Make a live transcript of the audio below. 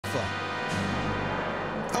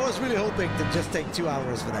I was really hoping to just take 2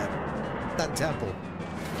 hours for that temple.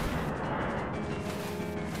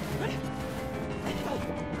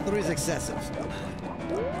 3 is excessive.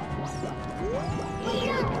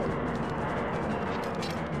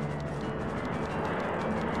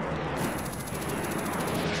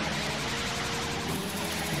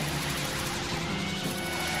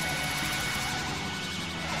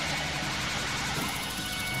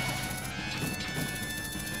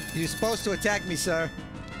 You're supposed to attack me, sir.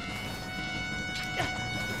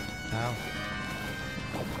 Ow.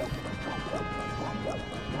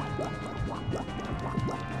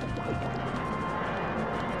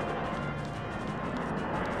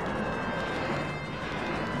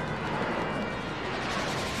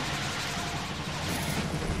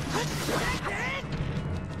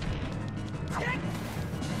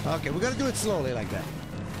 Okay, we gotta do it slowly like that.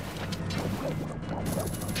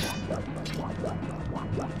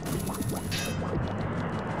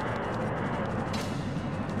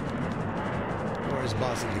 Worst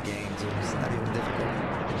boss in the game, so it's not even difficult.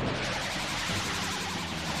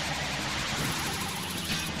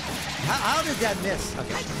 How did that miss?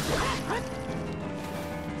 Okay.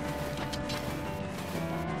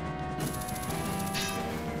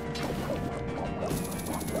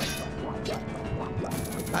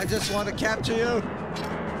 I just want to capture you.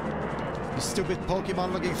 You stupid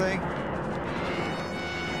Pokemon looking thing.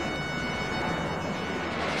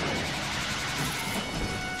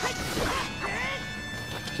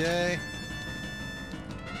 Okay.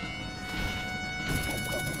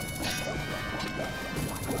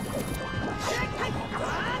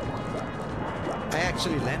 I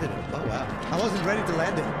actually landed it. Oh wow. I wasn't ready to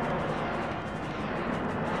land it.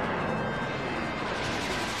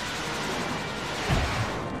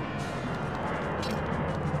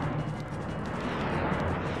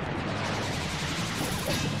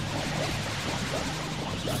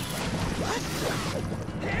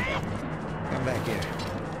 Come back here.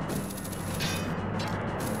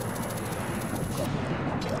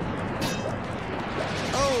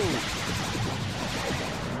 Oh!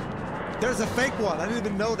 There's a fake one. I didn't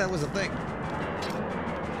even know that was a thing.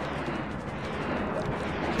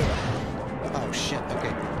 Oh shit,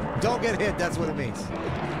 okay. Don't get hit, that's what it means.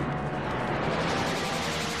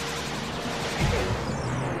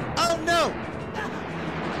 Oh no!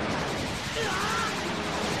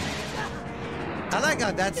 I like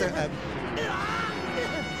how that's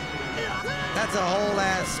a whole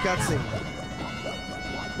ass cutscene.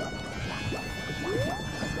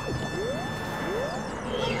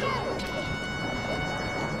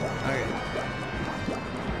 Okay.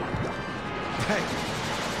 Hey.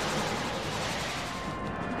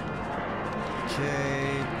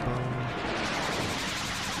 Okay. Boom.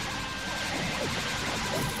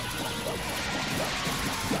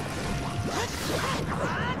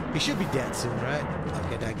 He should be dead soon, right?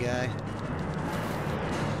 Okay, that guy.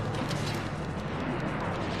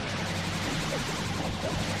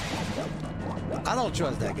 I don't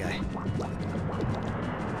trust that guy.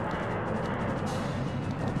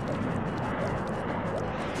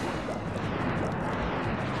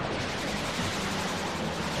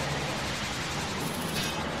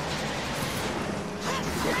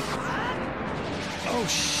 Oh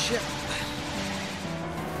shit.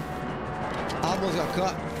 Almost got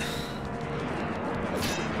caught.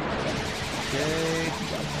 Okay.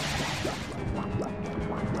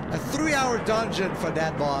 A 3-hour dungeon for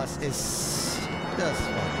that boss is just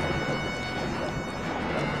fun.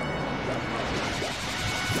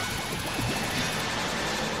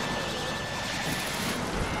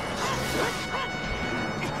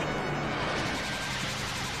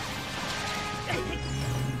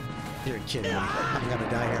 You're kidding me. I'm gonna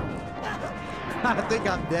die here. I think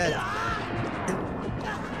I'm dead.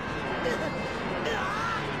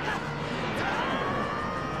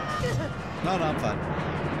 No, I'm fine.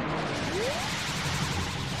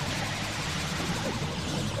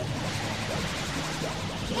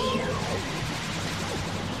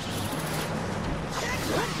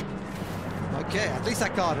 Okay, at least I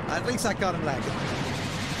caught him. At least I caught him lagging.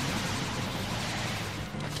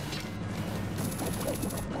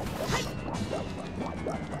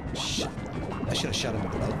 Shit. I should have shot him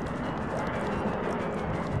below.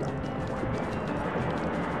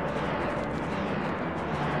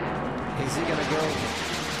 Is he gonna go?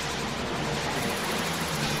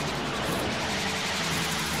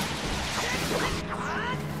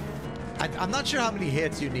 I'm not sure how many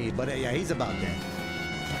hits you need, but yeah, he's about dead.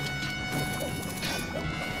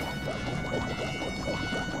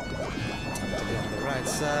 On the right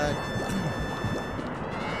side.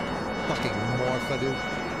 Fucking Morpha, dude.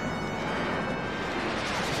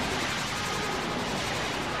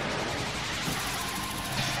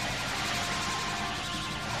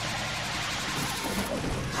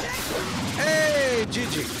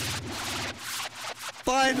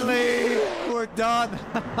 Finally, we're done.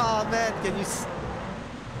 Oh man, can you?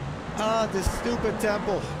 Ah, this stupid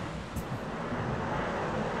temple.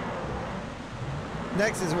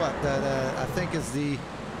 Next is what? I think is the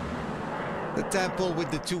temple with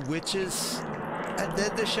the 2 witches, and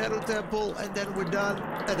then the Shadow Temple, and then we're done.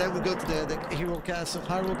 And then we go to the Hyrule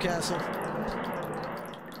Castle.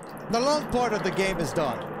 The long part of the game is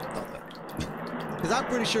done, because I'm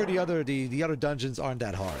pretty sure the other dungeons aren't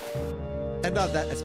that hard, and not that